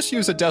 and just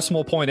use a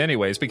decimal point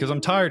anyways, because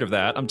I'm tired of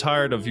that. I'm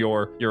tired of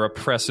your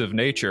oppressive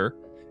nature.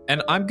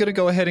 And I'm going to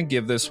go ahead and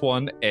give this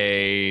one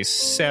a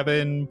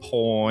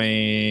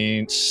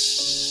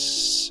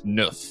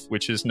 7.9,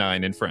 which is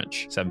 9 in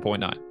French.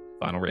 7.9.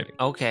 Final rating.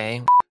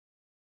 Okay.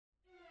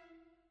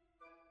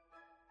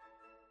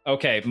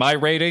 Okay, my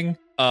rating,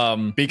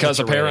 because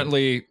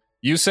apparently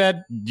you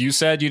said you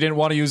didn't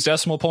want to use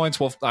decimal points.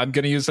 Well, I'm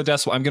going to use the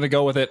decimal. I'm going to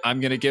go with it. I'm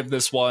going to give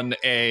this one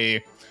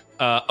a...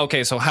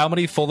 okay, so how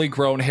many fully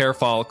grown hair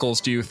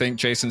follicles do you think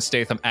Jason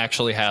Statham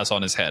actually has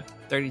on his head?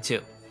 32.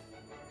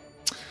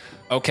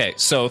 Okay,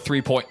 so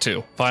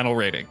 3.2. Final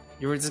rating.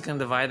 You were just going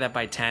to divide that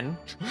by 10?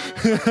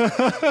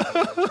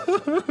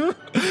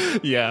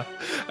 Yeah,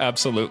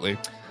 absolutely.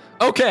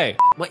 Okay,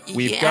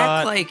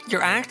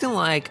 you're acting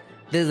like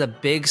this is a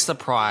big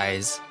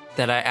surprise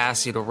that I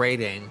asked you to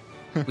rating.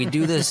 We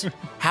do this.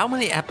 How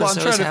many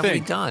episodes have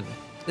we done?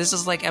 This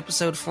is like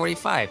episode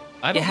 45.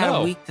 I don't know. You had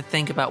a week to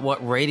think about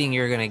what rating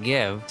you're going to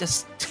give.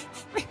 Just, oh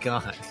my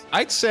God.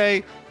 I'd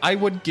say I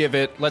would give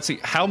it, let's see,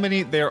 how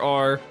many there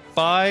are?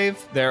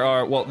 5. There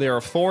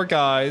are 4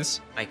 guys,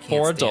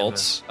 4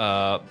 adults,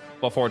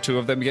 before 2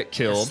 of them get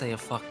killed. Just say a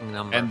fucking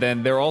number. And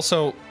then they're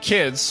also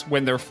kids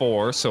when they're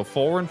 4. So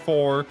 4 and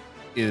 4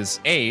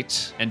 is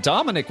 8. And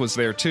Dominic was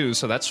there too,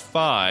 so that's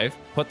 5.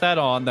 Put that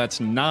on,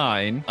 that's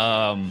 9.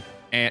 And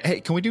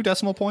hey, can we do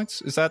decimal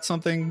points? Is that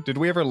something? Did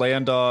we ever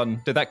land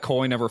on? Did that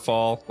coin ever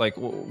fall? Like,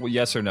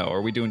 yes or no?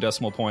 Are we doing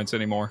decimal points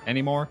anymore?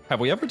 Have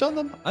we ever done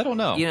them? I don't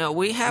know.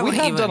 We haven't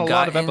even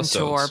gotten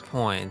into our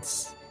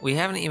points. We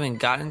haven't even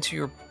gotten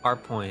to our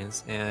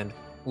points, and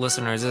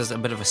listeners, this is a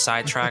bit of a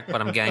sidetrack,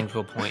 but I'm getting to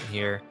a point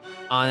here.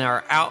 On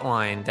our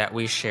outline that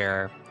we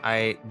share,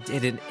 I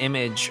did an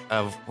image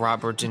of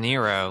Robert De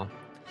Niro,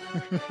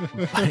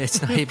 but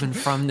it's not even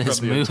from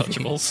this movie.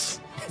 Untouchables.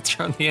 It's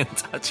from The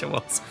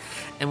Untouchables,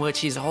 in which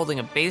he's holding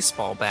a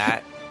baseball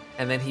bat,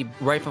 and then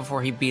right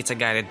before he beats a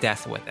guy to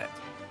death with it.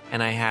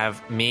 And I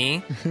have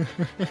me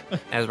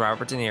as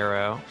Robert De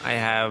Niro. I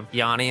have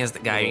Yanni as the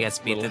guy who gets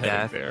beat to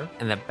death.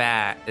 And the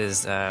bat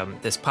is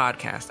this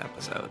podcast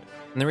episode.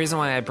 And the reason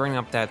why I bring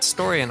up that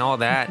story and all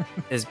that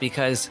is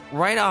because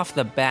right off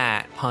the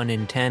bat, pun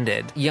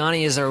intended,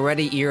 Yanni is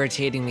already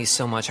irritating me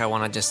so much I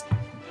want to just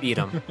beat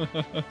him.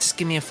 Just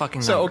give me a fucking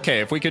number. So, okay,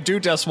 if we could do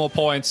decimal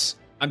points,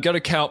 I'm gonna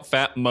count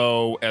Fat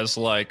Mo as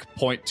like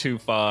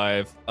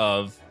 0.25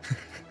 of.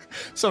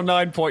 So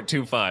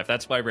 9.25.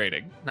 That's my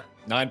rating.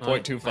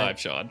 9.25,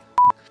 Sean.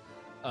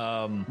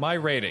 My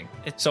rating.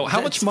 So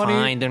how much money?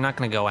 Fine. They're not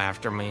going to go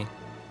after me.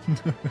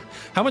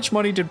 How much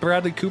money did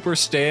Bradley Cooper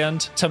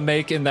stand to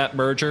make in that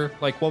merger?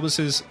 Like, what was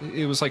his?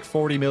 It was like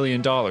 $40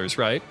 million,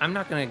 right? I'm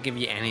not going to give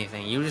you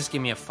anything. You just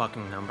give me a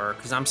fucking number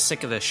because I'm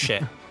sick of this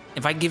shit.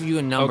 If I give you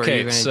a number, Okay,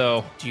 you're going to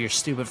so do your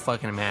stupid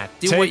fucking math.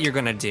 Do what you're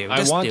going to do.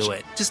 Just do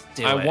it. Just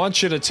do it. I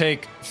want you to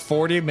take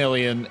 40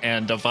 million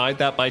and divide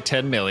that by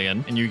 10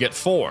 million, and you get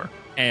 4.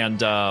 And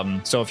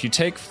so if you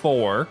take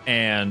 4,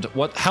 and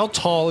how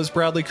tall is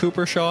Bradley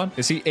Cooper, Sean?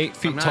 Is he 8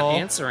 feet tall? I'm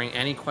not answering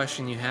any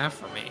question you have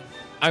for me.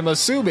 I'm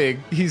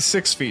assuming he's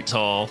 6 feet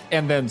tall,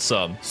 and then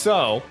some.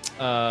 So,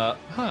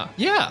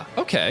 yeah,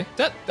 okay.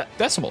 That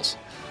decimals.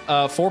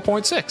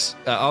 4.6.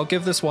 I'll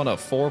give this one a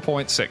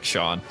 4.6,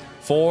 Sean.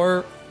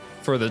 4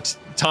 for the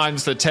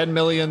times the 10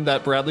 million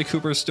that Bradley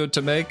Cooper stood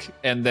to make,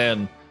 and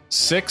then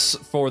 6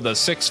 for the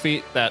 6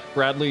 feet that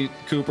Bradley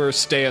Cooper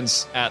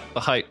stands at the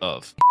height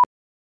of.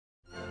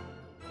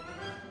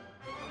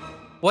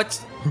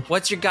 What's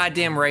your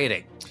goddamn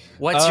rating?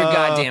 What's your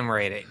goddamn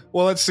rating?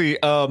 Well, let's see.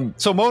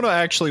 So Mona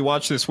actually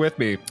watched this with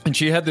me, and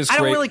she had this I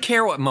don't really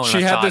care what Mona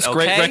She had thought, this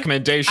great okay?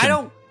 recommendation. I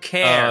don't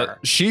care.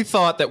 She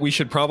thought that we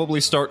should probably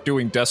start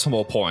doing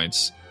decimal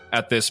points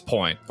at this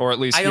point, or at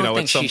least, I don't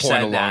think at some she point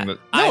said along that.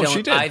 No,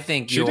 she did. I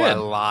think she you did. are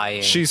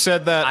lying. She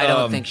said that I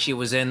don't think she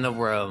was in the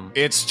room.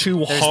 It's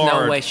too There's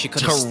hard no way she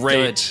could have to stood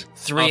rate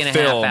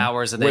 3.5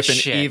 hours of this with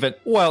an shit. even.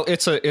 Well,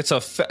 it's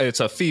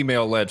a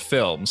female-led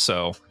film,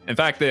 so in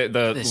fact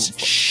This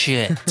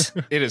shit.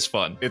 it is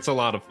fun. It's a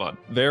lot of fun.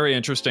 Very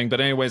interesting.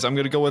 But anyways, I'm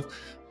going to go with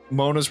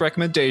Mona's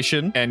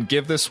recommendation and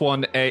give this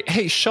one a.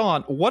 Hey,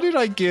 Sean, what did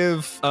I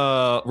give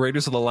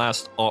Raiders of the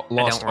Lost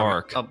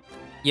Ark?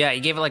 Yeah,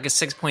 you gave it like a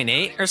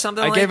 6.8 or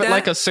something. I gave it that?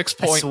 like a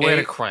 6.8. I swear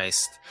to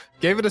Christ.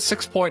 Gave it a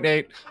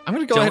 6.8. I'm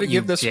going to go ahead and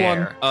give this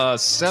one a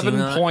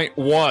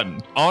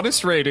 7.1.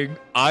 Honest rating.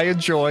 I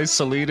enjoy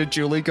Selena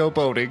Julie Go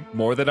Boating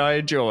more than I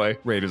enjoy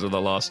Raiders of the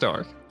Lost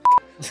Ark.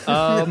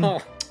 No.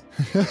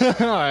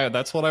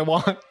 That's what I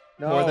want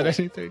more than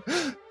anything.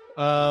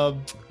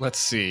 Let's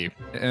see.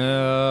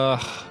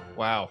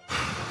 Wow.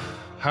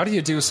 How do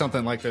you do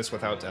something like this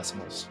without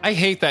decimals? I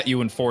hate that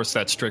you enforce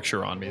that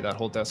stricture on me, that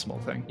whole decimal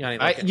thing.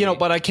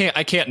 But I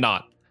can't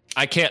not.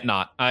 I can't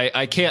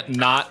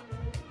not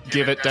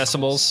give it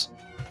decimals.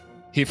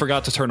 He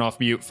forgot to turn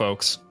off mute,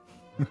 folks.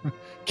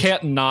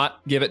 Can't not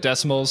give it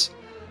decimals.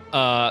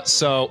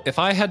 So if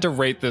I had to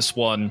rate this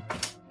one,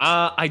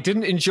 I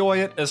didn't enjoy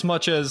it as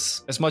much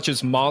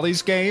as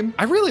Molly's game.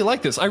 I really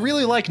like this. I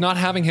really like not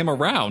having him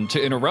around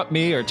to interrupt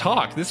me or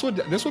talk. This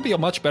would be a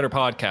much better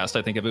podcast,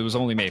 I think, if it was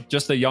only me.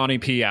 Just a Yanni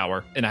P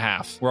hour and a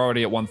half. We're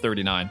already at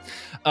 1:39.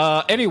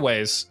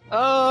 Anyways,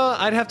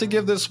 I'd have to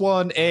give this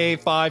one a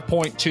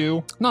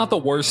 5.2. Not the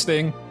worst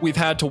thing we've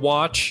had to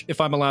watch, if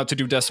I'm allowed to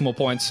do decimal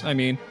points. I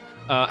mean,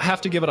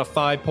 have to give it a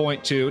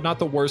 5.2. Not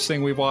the worst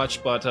thing we've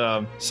watched, but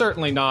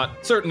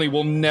certainly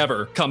will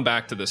never come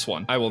back to this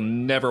one. I will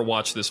never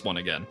watch this one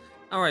again.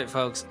 All right,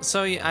 folks.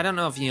 So I don't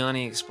know if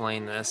Yanni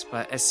explained this,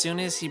 but as soon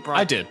as he brought...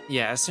 I did.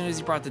 Yeah, as soon as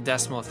he brought the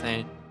decimal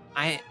thing,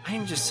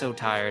 I'm just so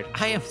tired.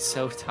 I am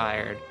so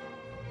tired.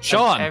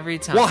 Sean, every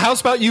time. Well,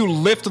 how's about you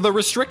lift the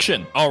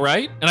restriction, all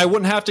right? And I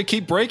wouldn't have to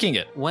keep breaking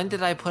it. When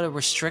did I put a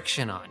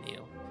restriction on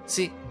you?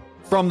 See...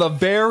 From the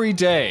very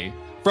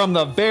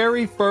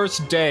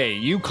first day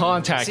you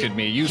contacted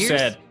me, you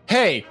said,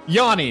 hey,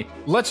 Yanni,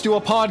 let's do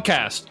a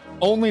podcast.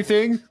 Only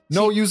thing,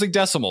 no using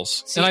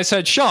decimals. And I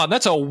said, Sean,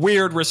 that's a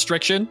weird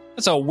restriction.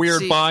 That's a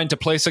weird bind to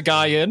place a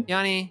guy in.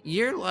 Yanni,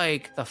 you're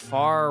like the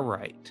far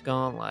right,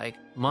 going like,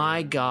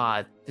 my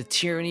God, the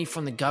tyranny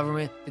from the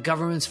government. The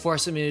government's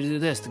forcing me to do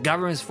this. The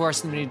government's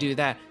forcing me to do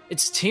that.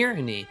 It's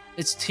tyranny.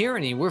 It's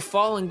tyranny. We're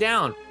falling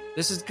down.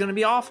 This is going to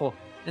be awful.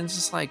 And it's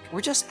just like, we're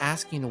just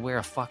asking to wear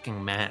a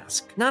fucking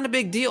mask. Not a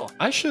big deal.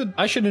 I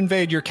should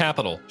invade your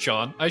capital,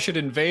 Sean. I should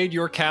invade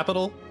your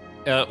capital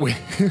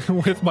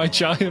with my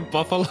giant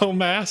buffalo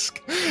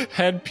mask,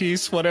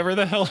 headpiece, whatever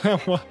the hell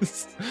that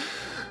was.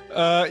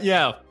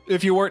 Yeah,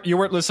 if you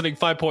weren't listening,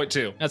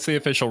 5.2. That's the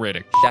official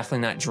rating. Definitely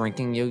not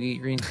drinking Yogi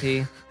green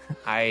tea.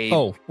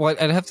 Well,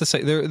 I'd have to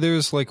say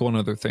there's like one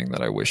other thing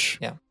that I wish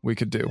we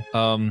could do.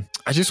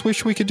 I just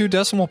wish we could do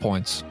decimal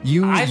points.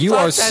 You are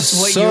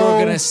that's what you were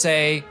gonna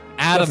say.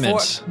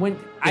 Adamant.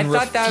 I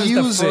thought that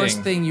was the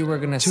first thing you were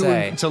gonna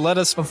say to let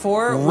us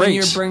before rate. when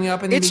you're bringing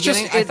up in the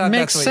beginning. I thought it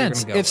makes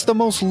that's sense. It's the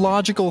most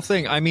logical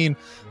thing. I mean,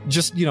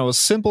 just a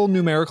simple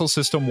numerical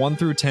system 1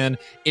 through 10.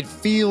 It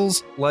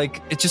feels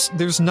like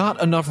there's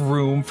not enough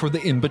room for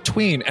the in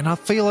between, and I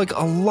feel like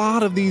a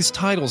lot of these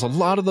titles, a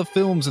lot of the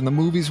films and the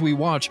movies we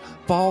watch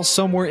fall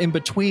somewhere in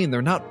between.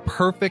 They're not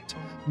perfect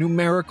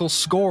numerical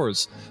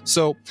scores.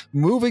 So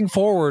moving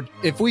forward,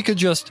 if we could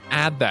just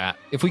add that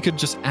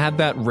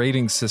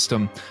rating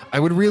system, I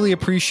would really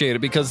appreciate it,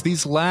 because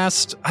these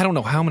last, I don't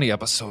know how many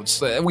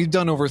episodes, we've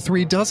done over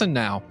 3 dozen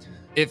now.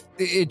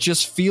 it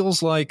just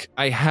feels like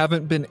I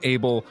haven't been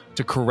able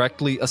to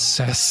correctly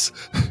assess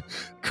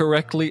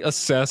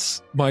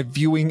my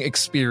viewing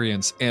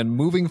experience. And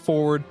moving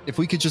forward, if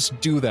we could just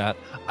do that,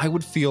 I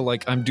would feel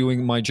like I'm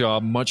doing my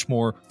job much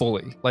more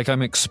fully, like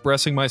I'm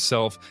expressing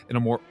myself in a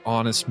more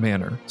honest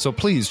manner. So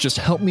please just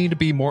help me to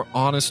be more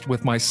honest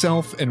with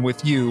myself and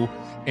with you,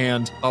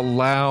 and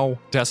allow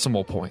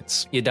decimal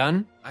points. You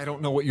done? I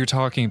don't know what you're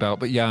talking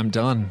about, but yeah, I'm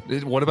done.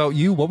 What about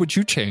you? What would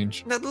you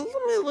change? Let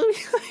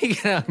me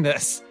get on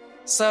this.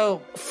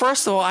 So,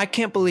 first of all, I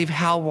can't believe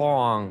how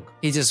long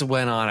he just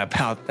went on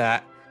about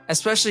that,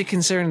 especially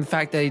considering the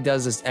fact that he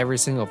does this every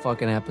single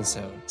fucking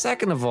episode.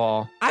 Second of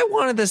all, I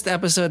wanted this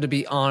episode to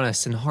be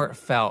honest and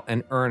heartfelt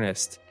and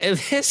earnest.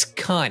 If this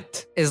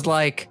cunt is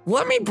like,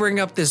 let me bring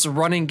up this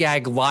running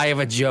gag lie of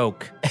a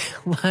joke,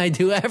 I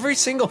do every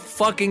single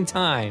fucking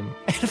time.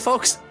 And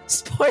folks,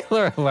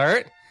 spoiler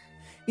alert,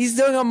 he's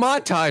doing a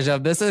montage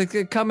of this that's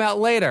gonna come out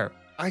later.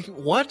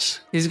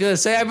 What? He's gonna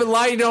say, I've been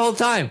lying the whole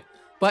time.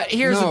 But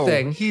here's the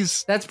thing.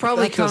 That's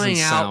probably that doesn't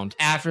coming out sound-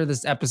 after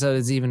this episode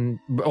is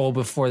even, or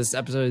before this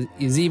episode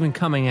is even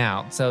coming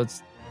out. So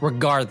it's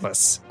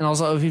regardless. And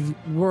also,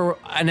 if we're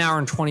an hour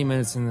and 20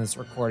 minutes in this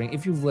recording,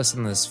 if you've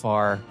listened this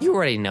far, you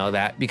already know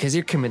that because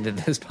you're committed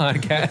to this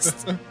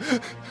podcast.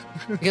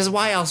 Because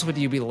why else would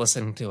you be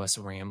listening to us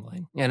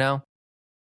rambling, you know?